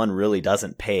pays and one really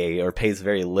doesn't pay, or pays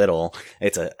very little.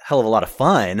 It's a hell of a lot of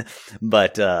fun,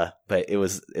 but there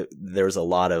was a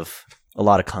lot of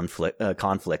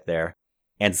conflict there.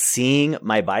 And seeing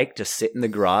my bike just sit in the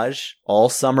garage all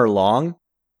summer long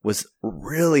was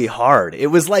really hard. It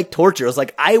was like torture. It was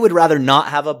like, I would rather not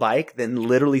have a bike than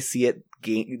literally see it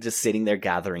just sitting there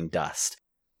gathering dust.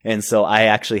 And so I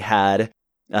actually had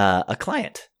a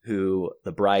client who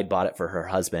the bride bought it for her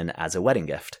husband as a wedding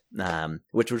gift,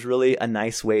 which was really a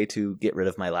nice way to get rid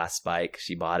of my last bike.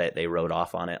 She bought it. They rode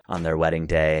off on it on their wedding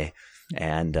day.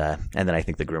 And then I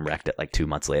think the groom wrecked it like 2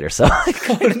 months later. So,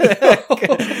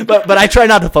 but I try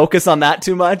not to focus on that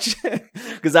too much,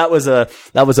 because that was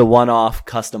a one-off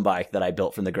custom bike that I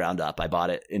built from the ground up. I bought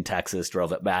it in Texas,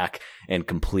 drove it back, and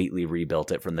completely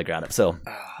rebuilt it from the ground up. So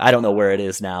I don't know where it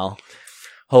is now.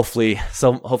 Hopefully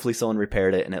someone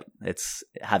repaired it and it's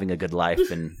having a good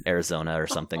life in Arizona or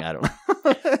something. I don't know.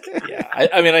 Yeah,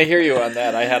 I hear you on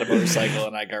that. I had a motorcycle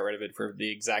and I got rid of it for the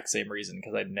exact same reason,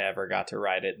 because I never got to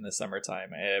ride it in the summertime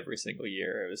every single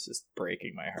year. It was just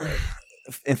breaking my heart.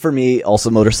 And for me, also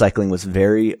motorcycling was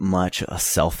very much a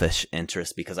selfish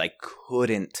interest, because I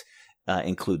couldn't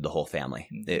include the whole family.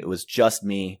 It was just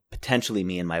me, potentially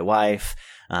me and my wife,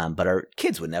 but our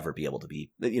kids would never be able to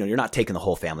be, you're not taking the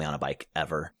whole family on a bike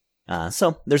ever.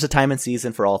 So there's a time and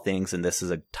season for all things, and this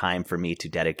is a time for me to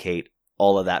dedicate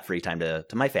all of that free time to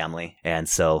my family. And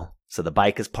so the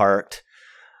bike is parked,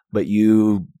 but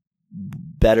you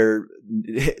better,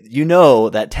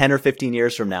 that 10 or 15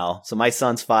 years from now, so my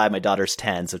son's 5, my daughter's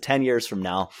 10, so 10 years from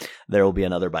now, there will be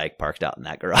another bike parked out in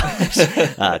that garage.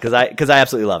 Because I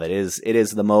absolutely love it. It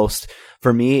is the most,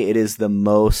 for me, it is the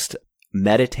most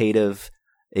meditative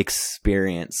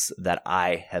experience that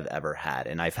I have ever had.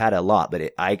 And I've had a lot,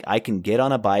 but I can get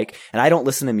on a bike, and I don't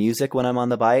listen to music when I'm on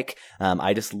the bike.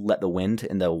 I just let the wind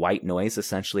and the white noise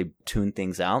essentially tune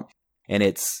things out.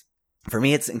 And for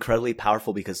me, it's incredibly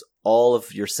powerful, because all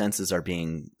of your senses are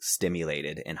being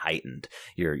stimulated and heightened.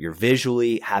 You're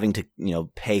visually having to,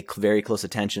 pay very close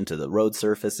attention to the road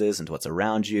surfaces and to what's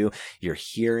around you. You're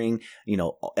hearing,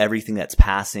 everything that's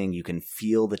passing. You can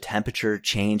feel the temperature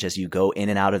change as you go in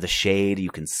and out of the shade. You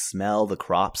can smell the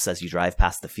crops as you drive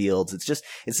past the fields. It's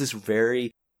this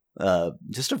very,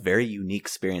 just a very unique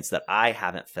experience that I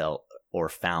haven't felt or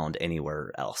found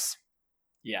anywhere else.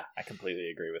 Yeah, I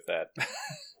completely agree with that.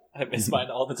 I miss mine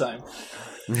all the time.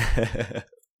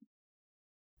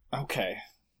 Okay.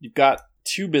 You've got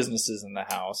 2 businesses in the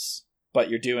house, but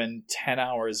you're doing 10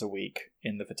 hours a week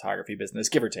in the photography business,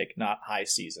 give or take, not high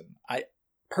season. I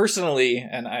personally,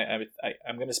 and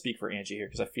I'm going to speak for Angie here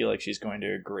because I feel like she's going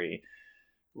to agree,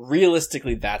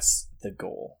 realistically, that's the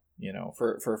goal.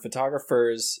 For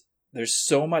photographers, there's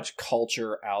so much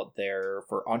culture out there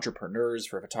for entrepreneurs,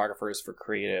 for photographers, for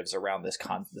creatives around this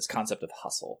concept of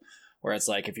hustle. Where it's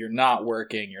like, if you're not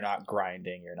working, you're not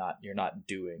grinding, you're not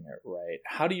doing it right.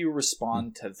 How do you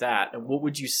respond to that? And what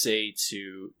would you say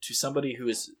to somebody who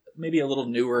is maybe a little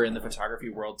newer in the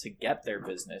photography world to get their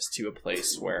business to a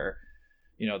place where,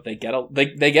 they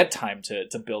get time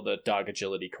to build a dog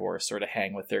agility course or to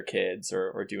hang with their kids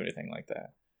or do anything like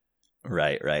that?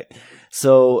 Right.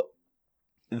 So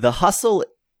the hustle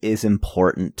is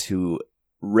important to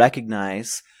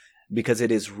recognize, because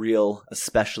it is real,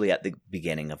 especially at the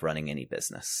beginning of running any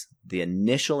business. The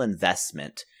initial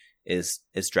investment is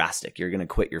drastic. You're going to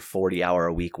quit your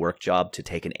 40-hour-a-week work job to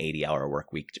take an 80-hour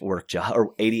work job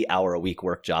or 80-hour-a-week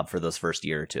work job for those first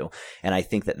year or two. And I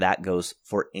think that goes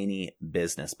for any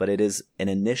business, but it is an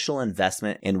initial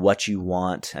investment in what you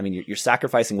want. I mean, you're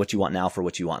sacrificing what you want now for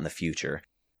what you want in the future.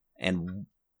 And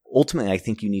ultimately, I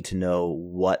think you need to know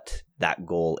what that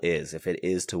goal is. If it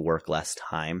is to work less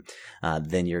time,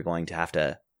 then you're going to have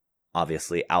to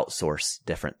obviously outsource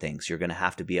different things. You're going to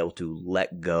have to be able to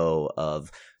let go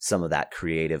of some of that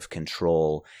creative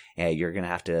control. You're going to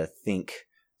have to think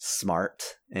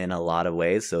smart in a lot of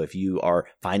ways. So if you are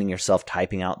finding yourself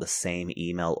typing out the same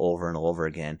email over and over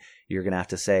again, you're going to have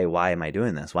to say, why am I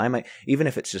doing this? Why am I, even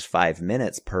if it's just 5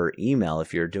 minutes per email,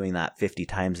 if you're doing that 50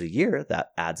 times a year,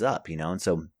 that adds up, And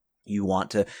so you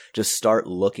want to just start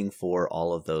looking for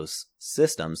all of those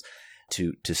systems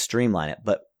to streamline it.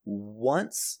 But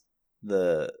once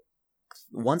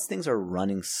things are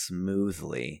running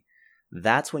smoothly,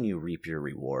 that's when you reap your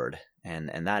reward.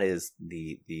 And that is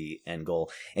the end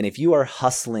goal. And if you are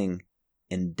hustling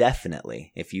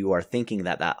indefinitely, if you are thinking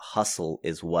that hustle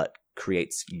is what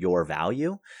creates your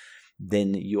value,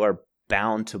 then you are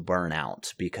bound to burn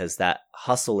out, because that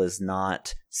hustle is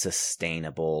not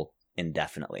sustainable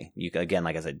indefinitely. Again,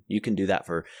 like I said, you can do that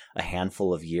for a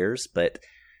handful of years, but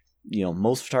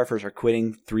most photographers are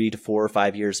quitting 3 to 4 or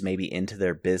 5 years maybe into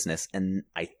their business. And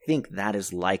I think that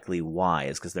is likely why,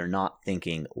 is because they're not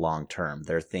thinking long term.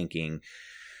 They're thinking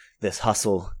this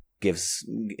hustle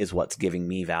is what's giving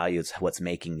me value. It's what's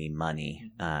making me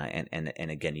money. And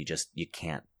again, you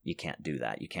can't do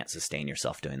that. You can't sustain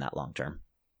yourself doing that long term.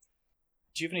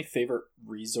 Do you have any favorite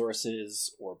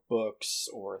resources or books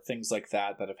or things like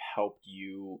that have helped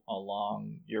you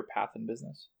along your path in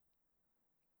business?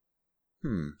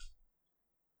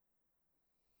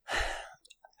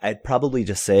 I'd probably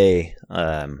just say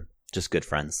just good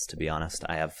friends, to be honest.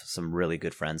 I have some really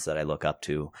good friends that I look up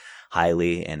to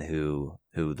highly, and who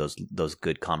those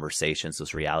good conversations,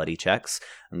 those reality checks,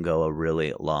 and go a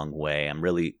really long way. I'm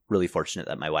really, really fortunate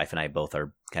that my wife and I both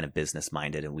are kind of business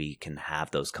minded, and we can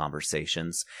have those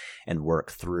conversations and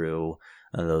work through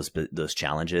those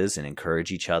challenges and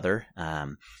encourage each other.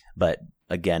 But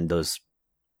again,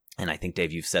 and I think,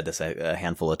 Dave, you've said this a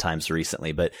handful of times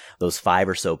recently, but those 5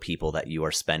 or so people that you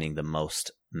are spending the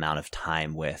most amount of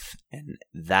time with, and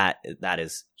that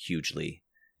is hugely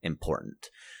important.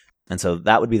 And so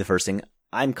that would be the first thing.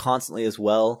 I'm constantly as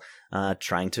well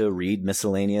trying to read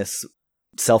miscellaneous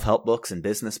self-help books and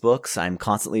business books. I'm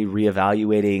constantly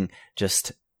reevaluating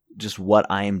just what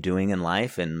I am doing in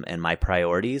life and my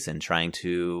priorities, and trying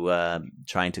to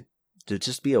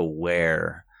just be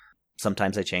aware.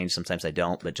 Sometimes I change, sometimes I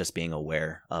don't, but just being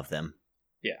aware of them.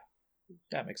 Yeah,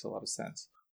 that makes a lot of sense.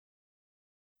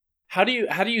 How do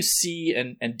you see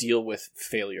and deal with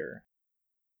failure?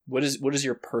 What is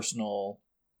your personal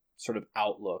sort of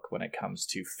outlook when it comes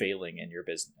to failing in your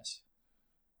business?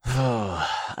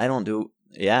 I don't do.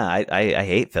 Yeah, I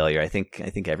hate failure. I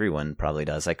think everyone probably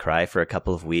does. I cry for a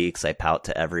couple of weeks. I pout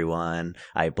to everyone.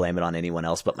 I blame it on anyone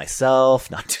else but myself.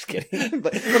 No, I'm just kidding.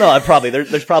 But no,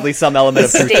 there's probably some element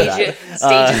of truth to that.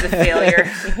 Stages of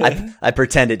failure. I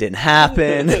pretend it didn't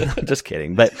happen. I'm just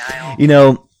kidding. But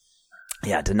denial.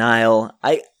 Denial.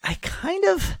 I kind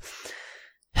of,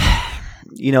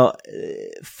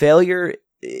 failure.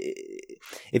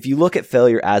 If you look at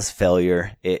failure as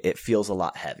failure, it feels a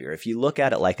lot heavier. If you look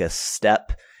at it like a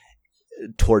step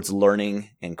towards learning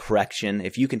and correction,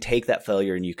 if you can take that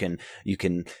failure and you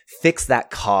can fix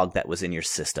that cog that was in your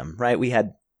system, right?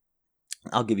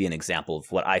 I'll give you an example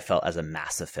of what I felt as a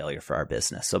massive failure for our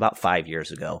business. So about 5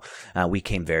 years ago, we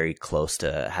came very close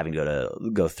to having to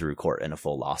go through court in a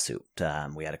full lawsuit.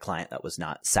 We had a client that was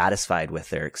not satisfied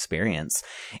with their experience.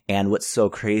 And what's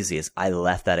so crazy is I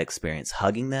left that experience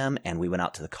hugging them, and we went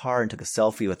out to the car and took a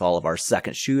selfie with all of our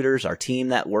second shooters, our team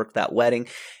that worked that wedding.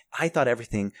 I thought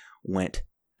everything went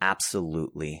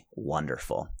absolutely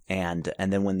wonderful. And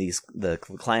then when the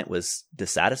client was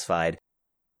dissatisfied,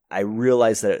 I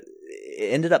realized that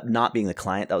it ended up not being the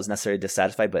client that was necessarily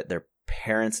dissatisfied, but their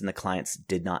parents and the clients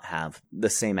did not have the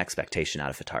same expectation out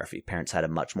of photography. Parents had a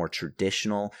much more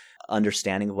traditional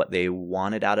understanding of what they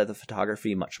wanted out of the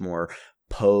photography, much more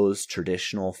posed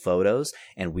traditional photos.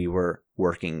 And we were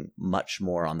working much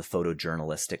more on the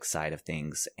photojournalistic side of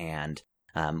things. And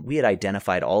we had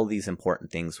identified all of these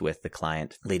important things with the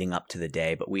client leading up to the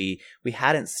day, but we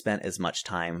hadn't spent as much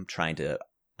time trying to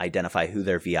identify who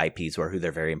their VIPs were, who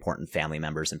their very important family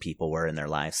members and people were in their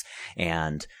lives,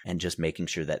 and just making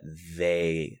sure that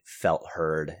they felt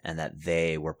heard and that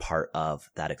they were part of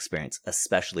that experience,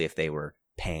 especially if they were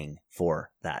paying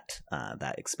for that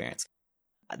experience.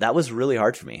 That was really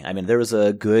hard for me. I mean, there was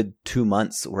a good 2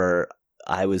 months where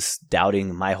I was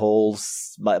doubting my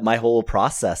whole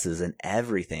processes and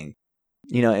everything,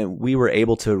 and we were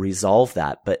able to resolve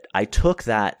that. But I took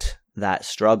that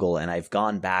struggle, and I've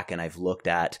gone back and I've looked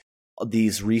at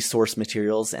these resource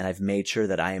materials, and I've made sure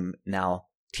that I am now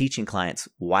teaching clients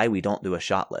why we don't do a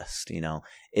shot list.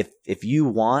 If you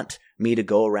want me to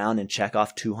go around and check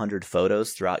off 200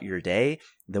 photos throughout your day,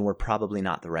 then we're probably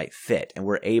not the right fit. And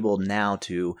we're able now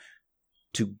to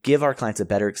give our clients a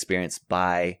better experience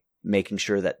by making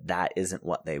sure that that isn't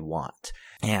what they want.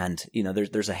 And,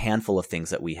 there's a handful of things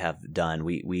that we have done.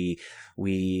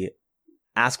 We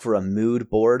ask for a mood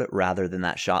board rather than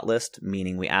that shot list,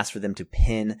 meaning we ask for them to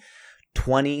pin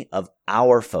 20 of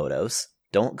our photos.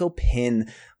 Don't go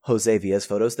pin Jose Villa's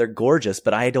photos. They're gorgeous,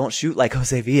 but I don't shoot like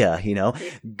Jose Villa,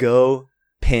 Go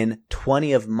pin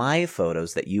 20 of my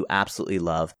photos that you absolutely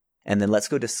love. And then let's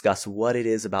go discuss what it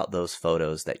is about those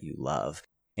photos that you love.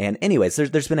 And anyways,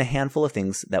 there's been a handful of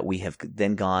things that we have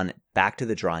then gone back to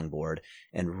the drawing board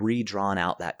and redrawn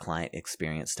out that client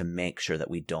experience to make sure that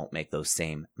we don't make those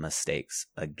same mistakes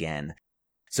again.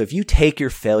 So if you take your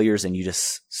failures and you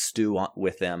just stew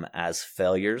with them as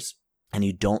failures, and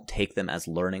you don't take them as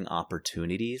learning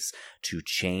opportunities to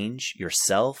change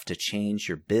yourself, to change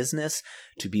your business,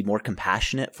 to be more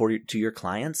compassionate to your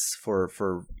clients for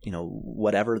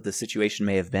whatever the situation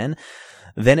may have been,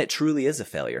 then it truly is a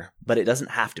failure. But it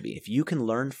doesn't have to be. If you can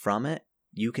learn from it,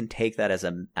 you can take that as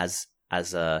a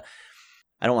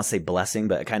I don't want to say blessing,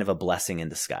 but kind of a blessing in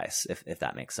disguise, if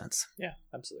that makes sense. Yeah,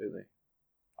 absolutely.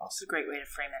 Awesome. It's a great way to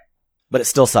frame it. But it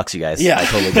still sucks, you guys. Yeah. I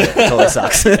totally get it. It totally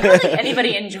sucks. I don't think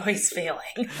anybody enjoys failing.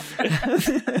 But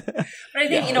I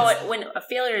think, you know what, when a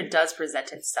failure does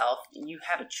present itself, you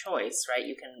have a choice, right?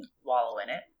 You can wallow in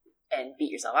it and beat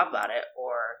yourself up about it,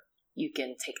 or you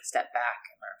can take a step back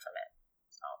and learn from it.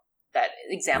 So that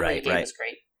example you gave was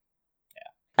great.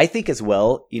 Yeah. I think as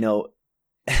well,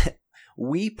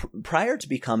 we, prior to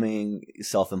becoming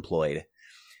self-employed,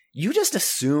 you just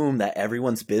assume that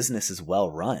everyone's business is well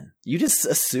run. You just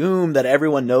assume that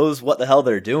everyone knows what the hell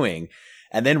they're doing.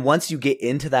 And then once you get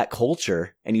into that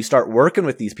culture and you start working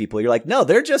with these people, you're like, no,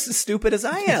 they're just as stupid as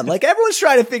I am. Like, everyone's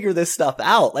trying to figure this stuff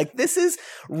out. Like,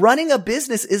 running a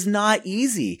business is not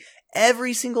easy.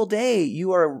 Every single day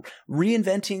you are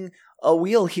reinventing a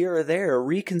wheel here or there,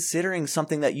 reconsidering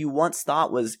something that you once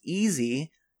thought was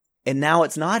easy. And now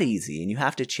it's not easy, and you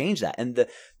have to change that. And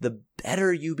the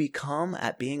better you become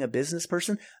at being a business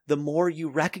person, the more you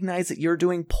recognize that you're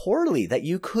doing poorly, that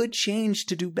you could change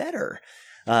to do better.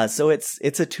 So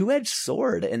it's a two-edged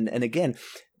sword. And again,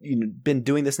 you've been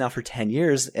doing this now for 10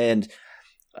 years, and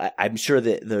I'm sure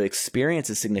that the experience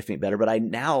is significantly better, but I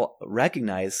now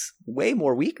recognize way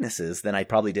more weaknesses than I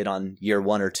probably did on year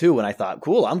 1 or 2 when I thought,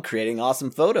 cool, I'm creating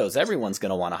awesome photos. Everyone's going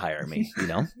to want to hire me,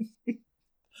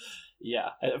 Yeah,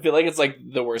 I feel like it's like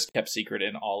the worst kept secret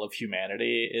in all of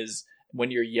humanity is when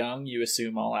you're young, you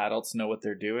assume all adults know what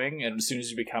they're doing. And as soon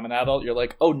as you become an adult, you're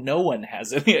like, oh, no one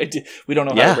has any idea. We don't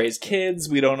know how to raise kids.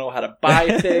 We don't know how to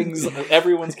buy things.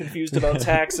 Everyone's confused about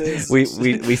taxes. We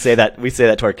say that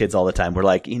to our kids all the time. We're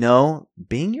like,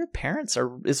 being your parents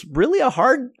is really a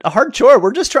hard chore.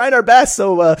 We're just trying our best.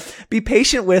 So be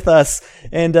patient with us.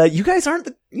 And you guys aren't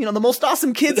the most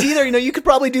awesome kids either. You could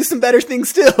probably do some better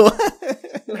things too.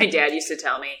 My dad used to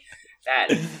tell me that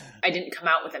I didn't come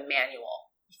out with a manual.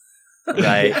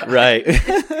 Right.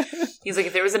 He's like,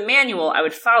 if there was a manual, I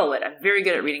would follow it. I'm very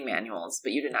good at reading manuals,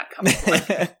 but you did not come up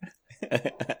with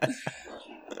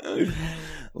one.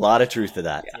 A lot of truth to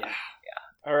that. Yeah.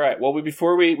 All right. Well,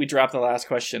 before we drop the last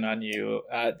question on you,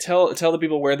 tell the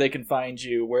people where they can find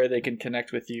you, where they can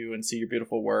connect with you and see your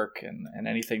beautiful work, and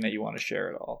anything that you want to share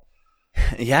at all.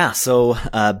 Yeah. So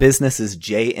business is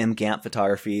JM Gant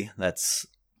Photography.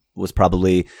 Was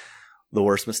probably the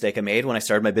worst mistake I made when I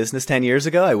started my business 10 years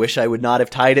ago. I wish I would not have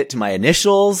tied it to my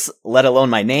initials, let alone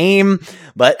my name.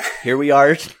 But here we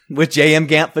are with JM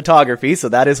Gant Photography. So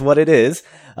that is what it is.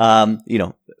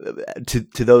 To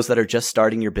those that are just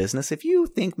starting your business, if you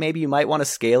think maybe you might want to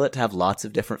scale it to have lots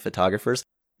of different photographers,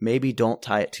 maybe don't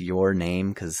tie it to your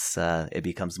name, because it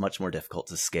becomes much more difficult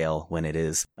to scale when it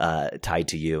is tied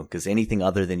to you, because anything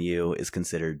other than you is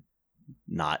considered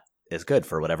not is good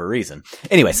for whatever reason.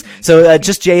 Anyways, so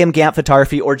just JM Gant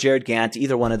Photography or Jared Gant,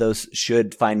 either one of those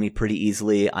should find me pretty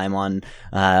easily. I'm on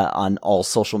all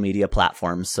social media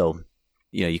platforms, so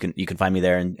you can find me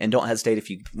there, and don't hesitate if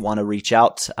you want to reach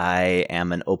out. I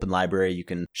am an open library. You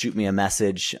can shoot me a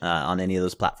message on any of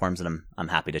those platforms, and I'm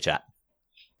happy to chat.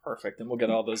 Perfect, and we'll get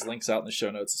all those links out in the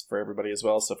show notes for everybody as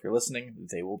well. So if you're listening,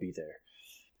 they will be there.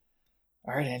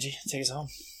 All right, Angie, take us home.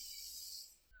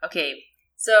 Okay,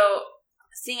 so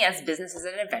seeing as business is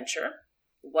an adventure,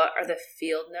 what are the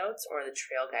field notes or the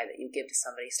trail guide that you give to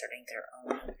somebody starting their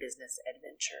own business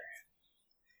adventure?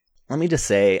 Let me just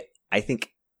say, I think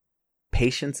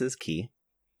patience is key.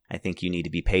 I think you need to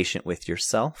be patient with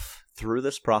yourself through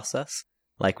this process.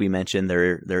 Like we mentioned,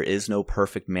 there is no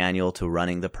perfect manual to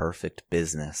running the perfect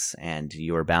business, and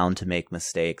you are bound to make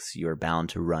mistakes. You are bound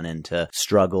to run into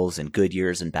struggles and good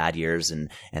years and bad years,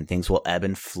 and things will ebb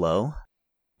and flow.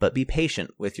 But be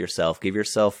patient with yourself. Give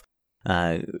yourself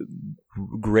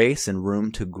grace and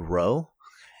room to grow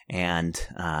and,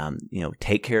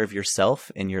 take care of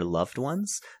yourself and your loved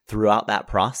ones throughout that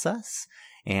process.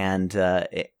 And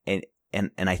I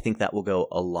think that will go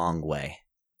a long way.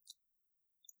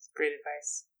 Great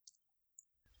advice.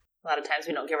 A lot of times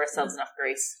we don't give ourselves enough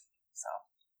grace. So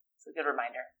it's a good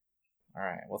reminder. All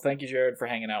right. Well, thank you, Jared, for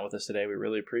hanging out with us today. We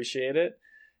really appreciate it.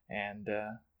 And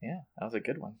that was a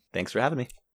good one. Thanks for having me.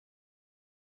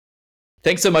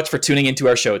 Thanks so much for tuning into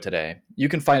our show today. You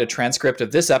can find a transcript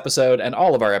of this episode and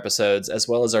all of our episodes, as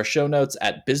well as our show notes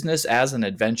at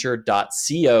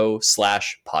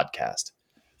businessasanadventure.co/podcast.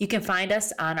 You can find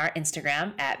us on our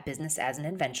Instagram at Business as an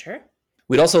Adventure.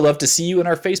 We'd also love to see you in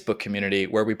our Facebook community,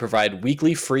 where we provide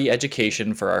weekly free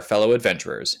education for our fellow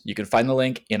adventurers. You can find the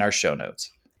link in our show notes.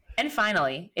 And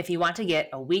finally, if you want to get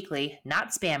a weekly, not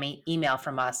spammy, email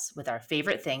from us with our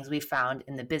favorite things we found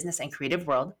in the business and creative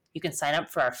world, you can sign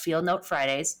up for our Field Note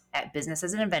Fridays at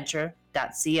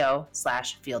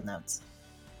businessasanadventure.co/fieldnotes.